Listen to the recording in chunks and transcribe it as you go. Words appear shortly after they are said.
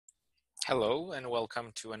Hello and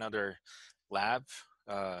welcome to another lab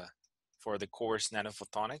for the course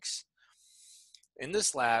Nanophotonics. In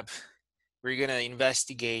this lab, we're going to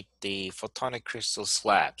investigate the photonic crystal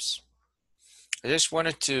slabs. I just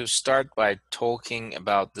wanted to start by talking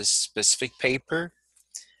about this specific paper.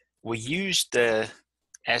 We used the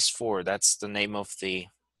S4, that's the name of the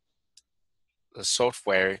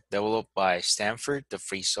software developed by Stanford, the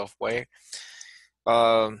free software.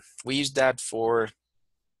 We used that for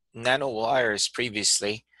nanowires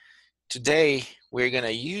previously. Today, we're going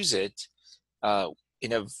to use it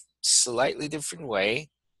in a slightly different way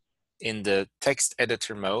in the text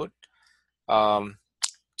editor mode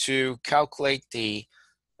to calculate the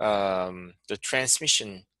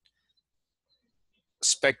transmission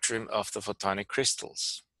spectrum of the photonic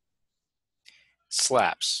crystals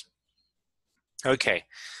slabs. Okay,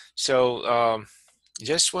 so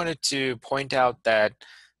just wanted to point out that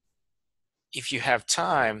if you have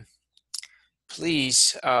time,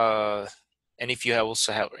 please, and if you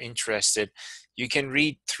also have interested, you can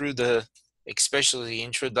read through the, especially the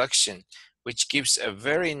introduction, which gives a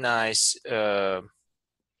very nice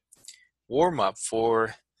warm-up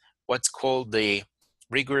for what's called the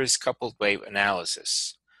rigorous coupled wave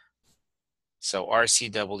analysis, so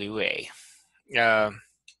RCWA.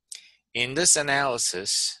 In this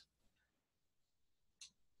analysis,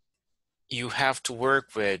 you have to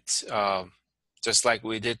work with, just like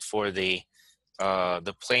we did for the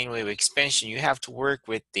plane wave expansion, you have to work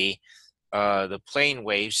with the plane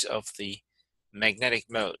waves of the magnetic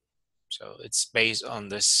mode. So it's based on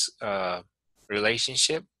this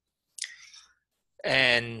relationship.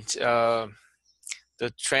 And the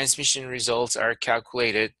transmission results are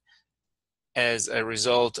calculated as a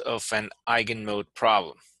result of an eigenmode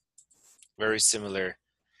problem. Very similar.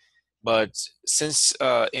 But since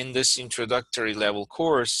in this introductory level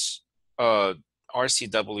course,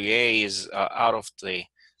 RCWA is out of the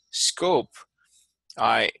scope,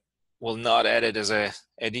 I will not add it as an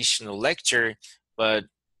additional lecture, but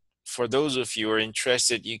for those of you who are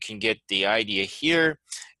interested, you can get the idea here,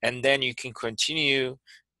 and then you can continue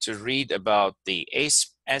to read about the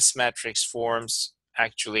S matrix forms.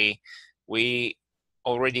 Actually, we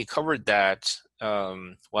already covered that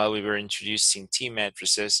while we were introducing T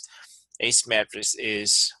matrices. S matrix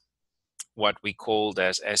is what we called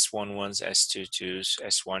as S11s, S22s,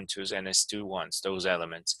 S12s, and S21s, those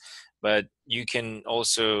elements. But you can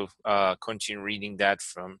also continue reading that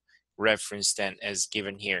from reference then as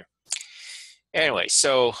given here. Anyway,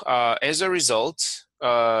 so as a result,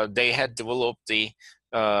 they had developed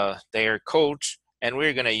their code, and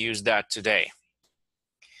we're going to use that today.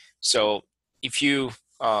 So if you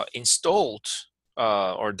installed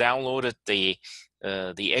or downloaded the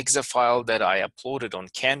exe file that I uploaded on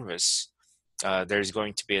Canvas, there's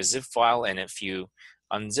going to be a zip file, and if you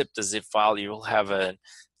unzip the zip file, you will have an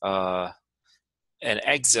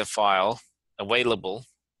exe file available.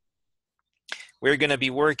 We're going to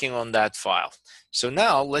be working on that file. So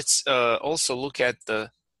now let's also look at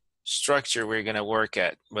the structure we're going to work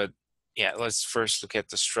at. But yeah, let's first look at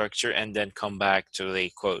the structure and then come back to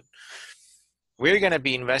the code. We're going to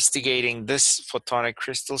be investigating this photonic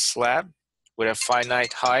crystal slab with a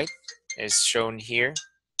finite height as shown here.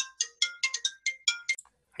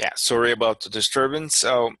 Yeah, sorry about the disturbance.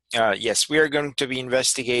 So yes, we are going to be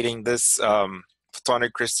investigating this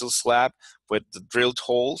photonic crystal slab with the drilled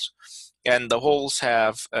holes, and the holes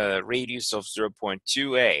have a radius of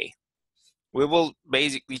 0.2a. We will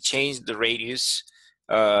basically change the radius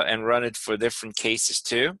and run it for different cases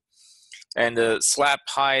too. And the slab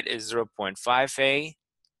height is 0.5a.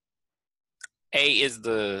 A is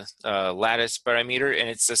the lattice parameter, and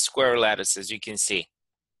it's a square lattice, as you can see.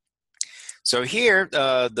 So here,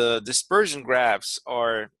 the dispersion graphs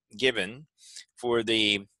are given for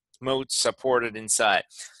the modes supported inside.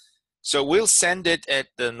 So we'll send it at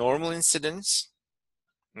the normal incidence,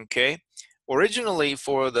 okay? Originally,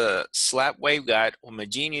 for the slab waveguide,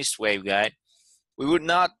 homogeneous waveguide, we would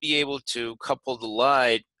not be able to couple the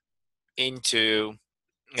light into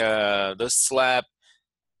the slab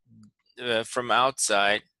from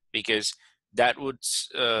outside, because that would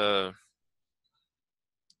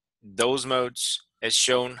those modes as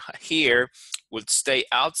shown here would stay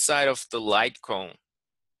outside of the light cone.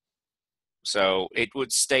 So it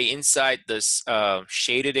would stay inside this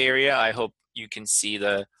shaded area. I hope you can see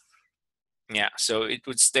the, yeah, so it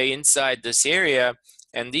would stay inside this area,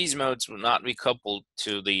 and these modes would not be coupled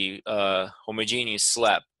to the homogeneous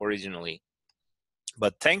slab originally.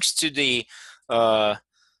 But thanks to the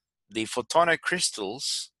photonic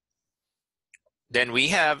crystals, then we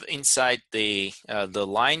have inside the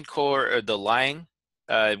line core, or the line,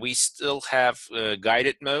 we still have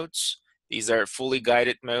guided modes These are fully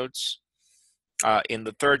guided modes. In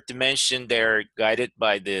the third dimension, they're guided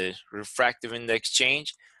by the refractive index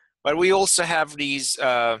change. But we also have these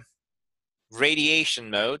radiation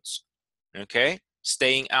modes, okay,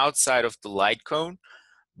 staying outside of the light cone.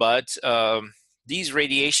 But these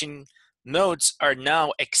radiation nodes are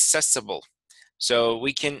now accessible. So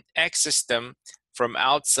we can access them from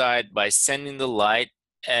outside by sending the light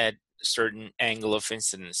at a certain angle of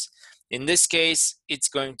incidence. In this case, it's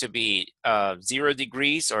going to be 0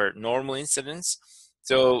 degrees or normal incidence.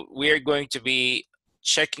 So we are going to be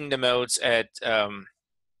checking the modes at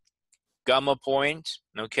gamma point,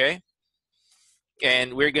 okay?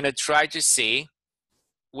 And we're going to try to see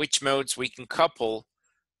which modes we can couple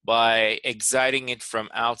by exciting it from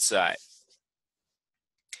outside.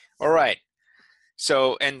 All right.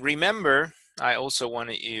 So, and remember, I also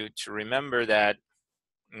wanted you to remember that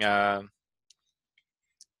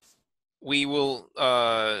we will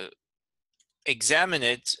examine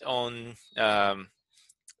it on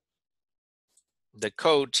the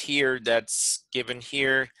code here that's given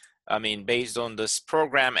here. I mean, based on this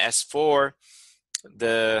program S4,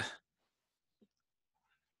 the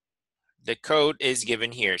code is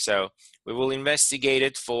given here. So we will investigate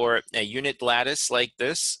it for a unit lattice like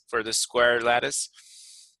this, for the square lattice.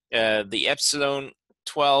 The epsilon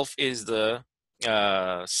 12 is the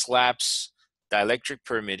slab's dielectric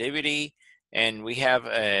permittivity, and we have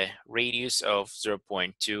a radius of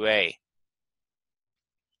 0.2a.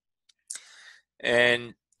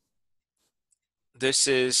 And this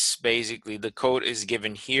is basically, the code is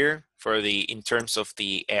given here for the, in terms of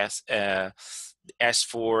the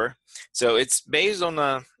S4. So it's based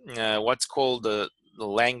on what's called the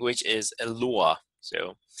language is Lua.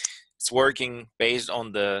 So it's working based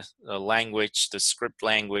on the language, the script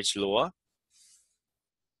language Lua.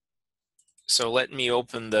 So let me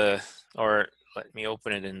open the, or let me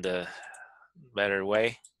open it in the better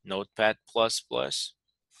way, Notepad++.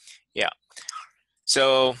 Yeah.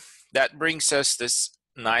 So that brings us this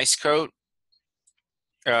nice code.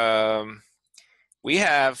 We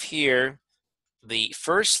have here the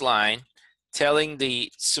first line telling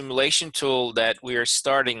the simulation tool that we are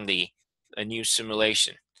starting a new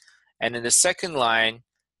simulation. And in the second line,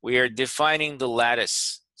 we are defining the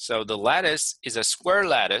lattice. So the lattice is a square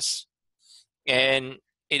lattice, and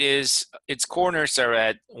its corners are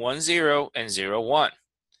at 1, 0 and 0, 1.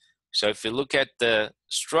 So if you look at the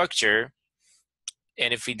structure,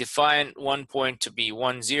 and if we define one point to be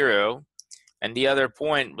 1, 0, and the other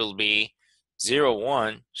point will be 0,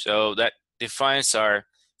 1, so that defines our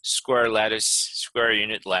square lattice, square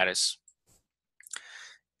unit lattice.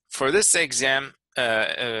 For this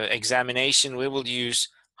examination, we will use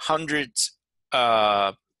 100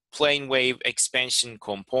 plane wave expansion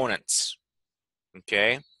components,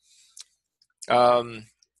 okay?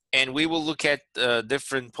 And we will look at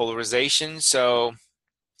different polarizations. So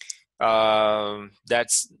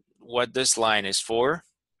that's what this line is for.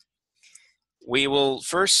 We will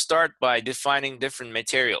first start by defining different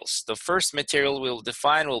materials. The first material we'll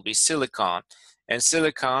define will be silicon. And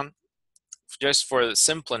silicon, just for the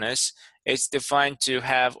simpleness, it's defined to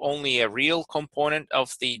have only a real component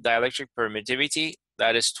of the dielectric permittivity,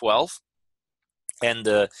 that is 12. And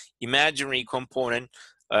the imaginary component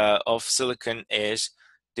of silicon is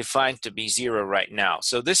defined to be 0 right now.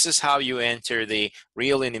 So this is how you enter the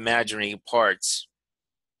real and imaginary parts.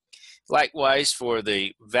 Likewise, for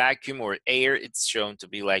the vacuum or air, it's shown to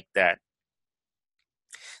be like that.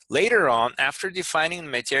 Later on, after defining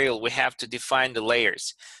the material, we have to define the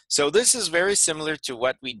layers. So this is very similar to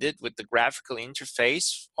what we did with the graphical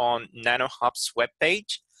interface on NanoHop's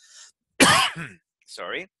webpage.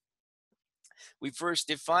 Sorry. We first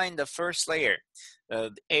define the first layer,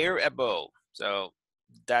 the air above. So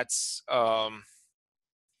that's our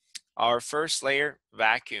first layer,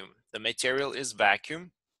 vacuum. The material is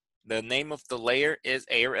vacuum. The name of the layer is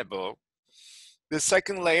air above. The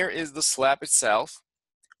second layer is the slab itself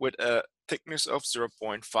with a thickness of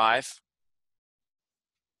 0.5.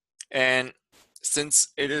 And since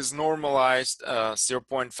it is normalized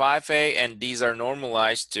 0.5a, and these are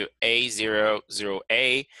normalized to A0,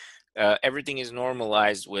 0a, everything is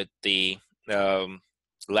normalized with the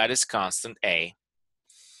lattice constant A.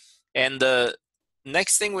 And the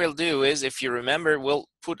next thing we'll do is, if you remember, we'll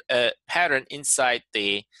put a pattern inside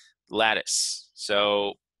the lattice.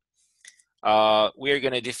 So we are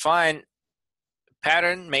going to define a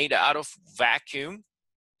pattern made out of vacuum,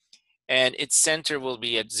 and its center will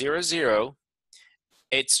be at 0, 0.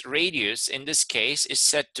 Its radius in this case is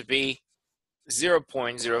set to be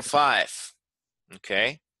 0.05.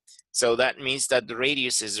 Okay, so that means that the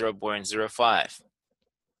radius is 0.05.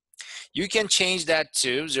 You can change that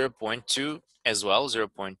to 0.2 as well,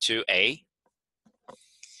 0.2a.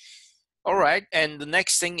 All right, and the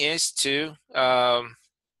next thing is to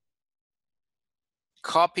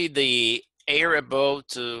copy the air above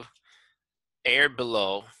to air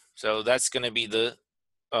below. So that's going to be the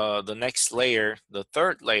next layer, the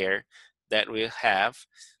third layer that we have.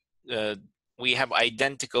 We have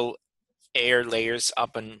identical air layers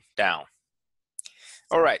up and down.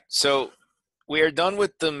 All right, so we are done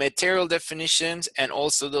with the material definitions and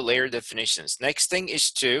also the layer definitions. Next thing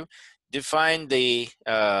is to define the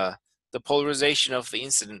polarization of the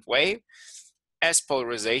incident wave. S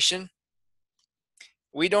polarization.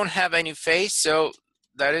 We don't have any phase, so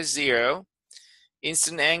that is 0.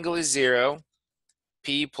 Incident angle is 0.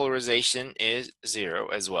 P polarization is 0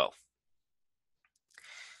 as well.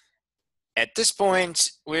 At this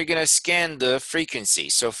point, we're going to scan the frequency.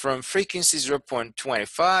 So from frequency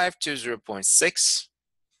 0.25 to 0.6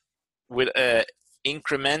 with an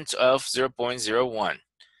increment of 0.01.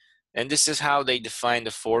 And this is how they define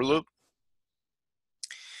the for loop.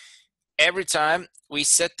 Every time we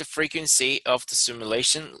set the frequency of the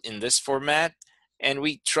simulation in this format, and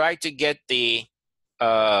we try to get the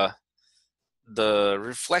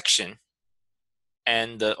reflection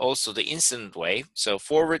and also the incident wave. So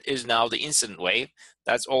forward is now the incident wave.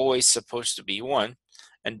 That's always supposed to be 1.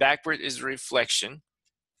 And backward is reflection.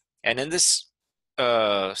 And in this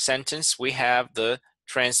sentence, we have the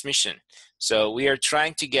transmission. So we are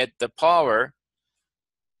trying to get the power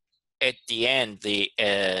at the end,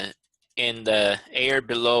 in the air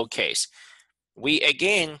below case. We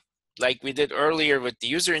again, like we did earlier with the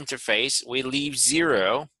user interface, we leave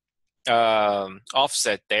 0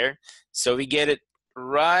 offset there. So we get it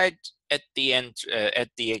right at the end, at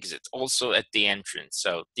the exit, also at the entrance.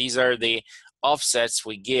 So these are the offsets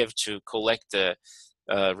we give to collect the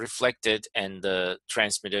reflected and the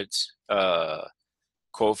transmitted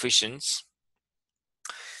coefficients.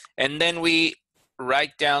 And then we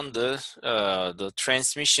write down the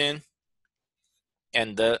transmission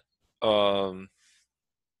and the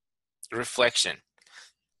reflection.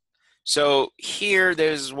 So here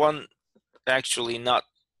there's one actually not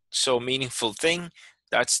so meaningful thing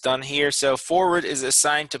that's done here. So forward is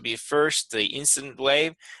assigned to be first the incident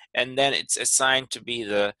wave, and then it's assigned to be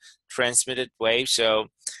the transmitted wave. So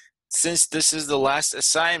since this is the last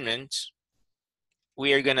assignment,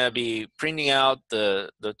 we are going to be printing out the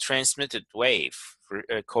transmitted wave for,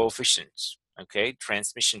 coefficients, okay,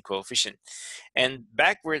 transmission coefficient. And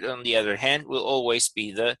backward, on the other hand, will always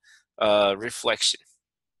be the reflection.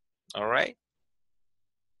 All right.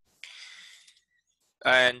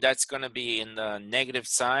 And that's going to be in the negative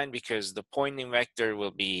sign because the pointing vector will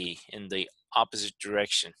be in the opposite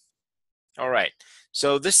direction. All right.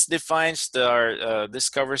 So this defines this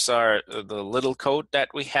covers our the little code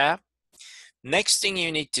that we have. Next thing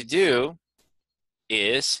you need to do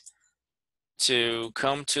is to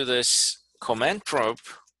come to this command prompt,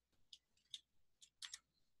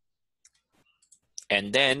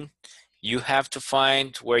 and then you have to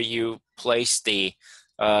find where you place the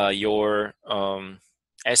your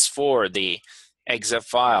S4, the exe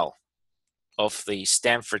file of the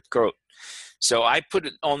Stanford code. So I put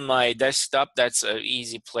it on my desktop. That's an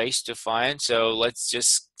easy place to find. So let's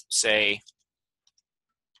just say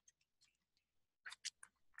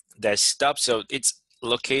desktop. So it's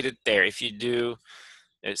located there. If you do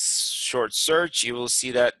a short search, you will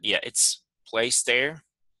see that, yeah, it's placed there.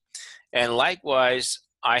 And likewise,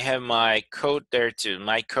 I have my code there too.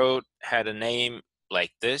 My code had a name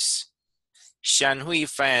like this. Shanhui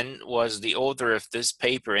Fan was the author of this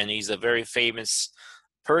paper, and he's a very famous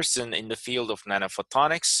person in the field of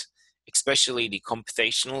nanophotonics, especially the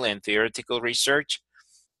computational and theoretical research.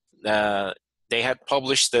 They had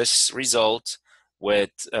published this result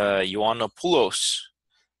with Ioannopoulos,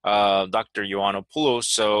 Dr. Ioannopoulos.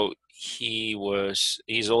 So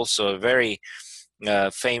he's also a very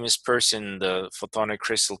famous person in the photonic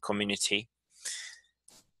crystal community.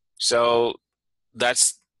 So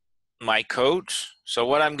that's my code. So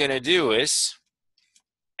what I'm going to do is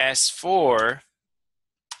S4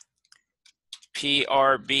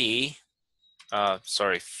 PRB,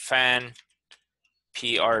 fan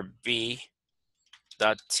PRB.txt.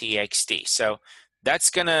 So that's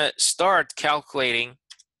going to start calculating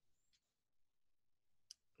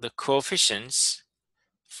the coefficients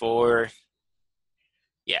for,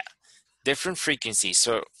 yeah, different frequencies.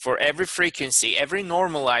 So for every frequency, every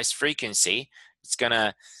normalized frequency, it's going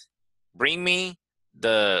to bring me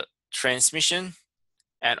the transmission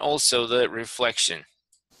and also the reflection.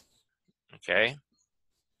 Okay.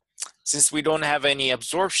 Since we don't have any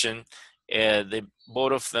absorption,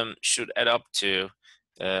 both of them should add up to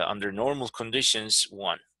under normal conditions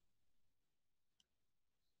 1.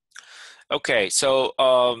 Okay, so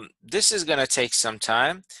this is going to take some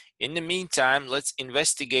time. In the meantime, let's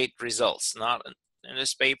investigate results, not in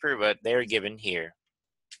this paper, but they're given here.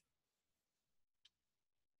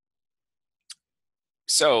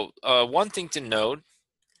 So one thing to note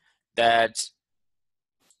that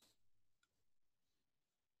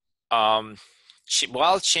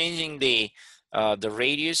while changing the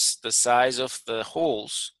radius, the size of the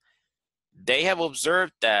holes, they have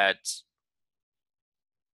observed that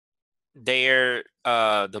the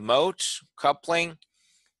mode coupling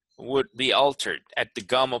would be altered at the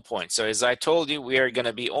gamma point. So as I told you, we are going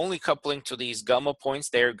to be only coupling to these gamma points.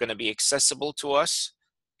 They're going to be accessible to us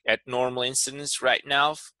at normal incidence right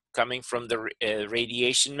now, coming from the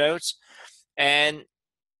radiation modes. And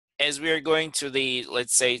as we are going to the,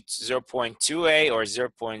 let's say, 0.2A or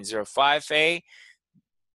 0.05A,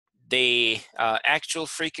 the actual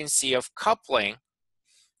frequency of coupling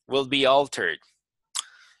will be altered.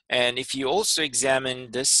 And if you also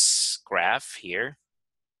examine this graph here,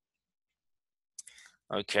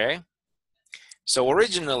 okay, so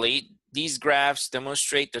originally these graphs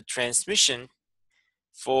demonstrate the transmission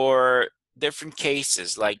for different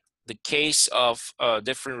cases, like the case of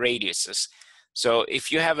different radiuses. So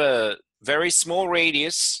if you have a very small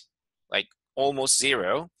radius, like almost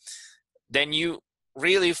 0, then you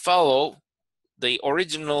really follow the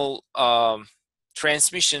original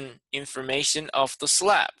transmission information of the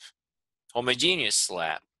slab, homogeneous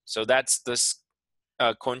slab. So that's this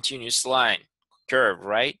continuous line curve,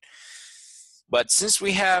 right? But since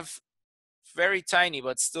we have very tiny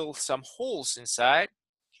but still some holes inside,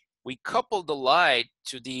 we couple the light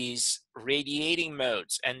to these radiating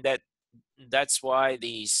modes, and that's why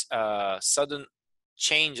these sudden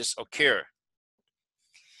changes occur.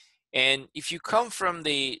 And if you come from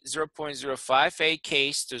the 0.05A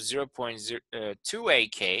case to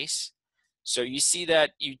 0.2A case, so you see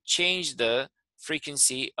that you change the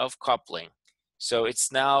frequency of coupling. So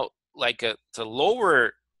it's now like the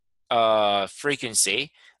lower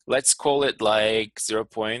frequency, let's call it like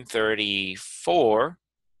 0.34.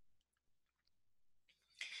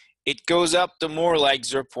 It goes up to more like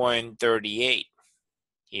 0.38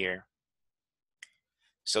 here.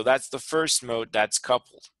 So that's the first mode that's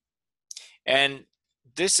coupled. And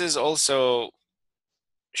this is also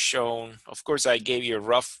shown, of course I gave you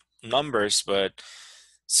rough numbers, but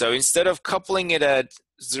so instead of coupling it at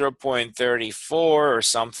 0.34 or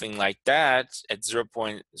something like that, at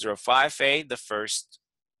 0.05A, the first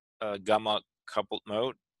gamma coupled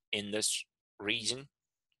mode in this region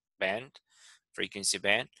band, frequency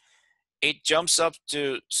band, it jumps up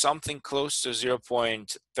to something close to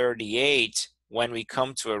 0.38 when we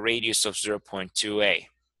come to a radius of 0.2A.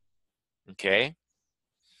 Okay,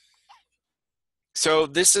 so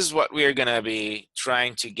this is what we are going to be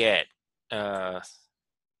trying to get. And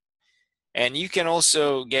you can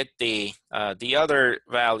also get the other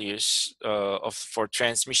values for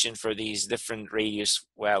transmission for these different radius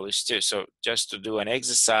values too. So just to do an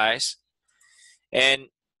exercise, and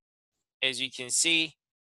as you can see,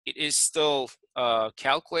 it is still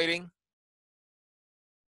calculating.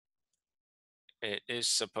 It is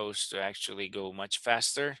supposed to actually go much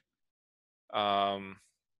faster. Let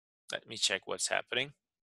me check what's happening.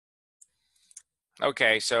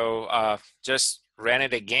 Okay, so just ran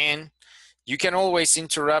it again. You can always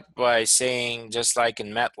interrupt by saying, just like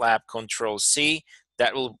in MATLAB, Control-C.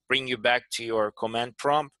 That will bring you back to your command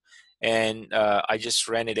prompt. And I just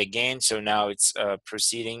ran it again, so now it's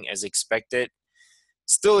proceeding as expected.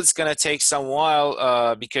 Still, it's going to take some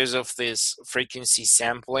while because of this frequency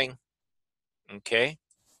sampling. Okay.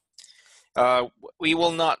 We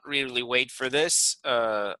will not really wait for this.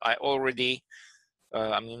 I'm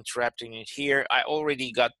interrupting it here. I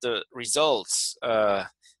already got the results.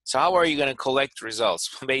 So how are you going to collect results?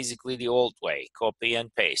 Basically the old way, copy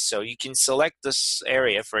and paste. So you can select this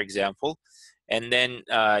area, for example, and then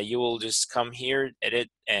you will just come here, edit,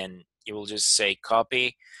 and you will just say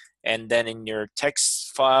copy. And then in your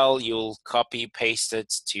text file, you'll copy, paste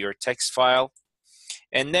it to your text file.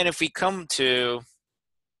 And then if we come to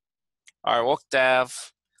our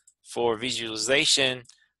Octave for visualization,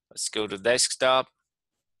 let's go to desktop.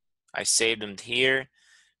 I saved them here.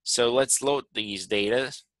 So let's load these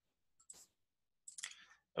data.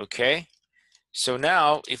 Okay. So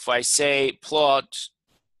now if I say plot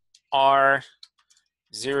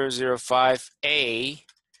R005A,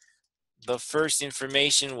 the first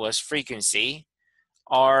information was frequency.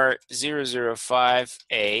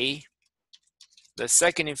 R005A, the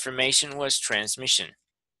second information was transmission.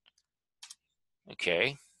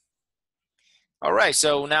 Okay. All right,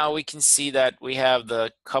 so now we can see that we have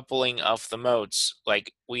the coupling of the modes.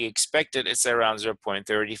 Like we expected, it's around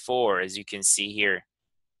 0.34, as you can see here.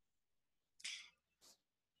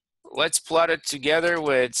 Let's plot it together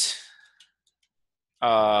with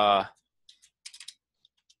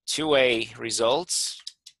two-way results.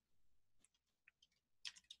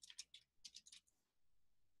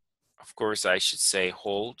 Of course, I should say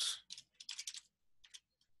hold.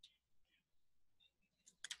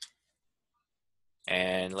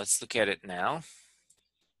 And let's look at it now.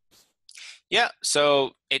 Yeah,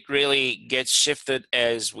 so it really gets shifted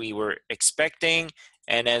as we were expecting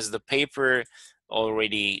and as the paper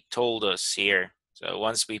already told us here. So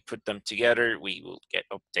once we put them together, we will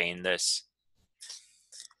obtain this.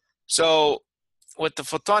 So with the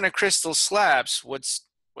photonic crystal slabs, what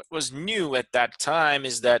was new at that time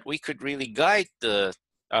is that we could really guide the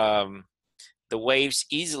waves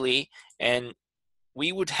easily, and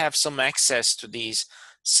we would have some access to these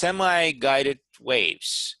semi-guided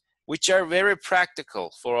waves, which are very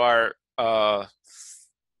practical for our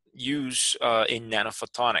use in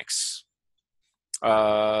nanophotonics,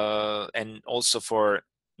 and also for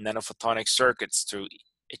nanophotonic circuits to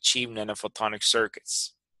achieve nanophotonic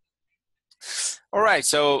circuits. All right,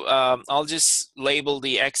 so I'll just label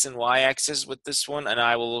the X and Y axis with this one, and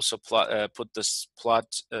I will also put this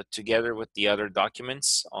plot together with the other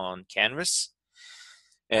documents on Canvas.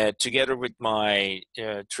 Together with my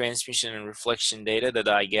transmission and reflection data that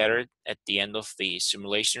I gathered at the end of the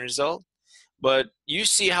simulation result. But you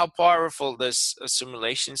see how powerful this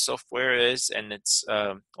simulation software is, and it's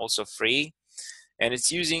also free. And it's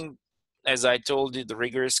using, as I told you, the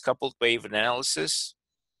rigorous coupled wave analysis.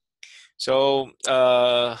 So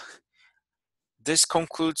this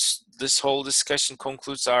whole discussion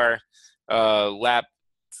concludes our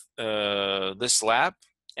this lab,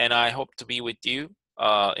 and I hope to be with you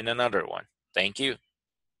in another one. Thank you.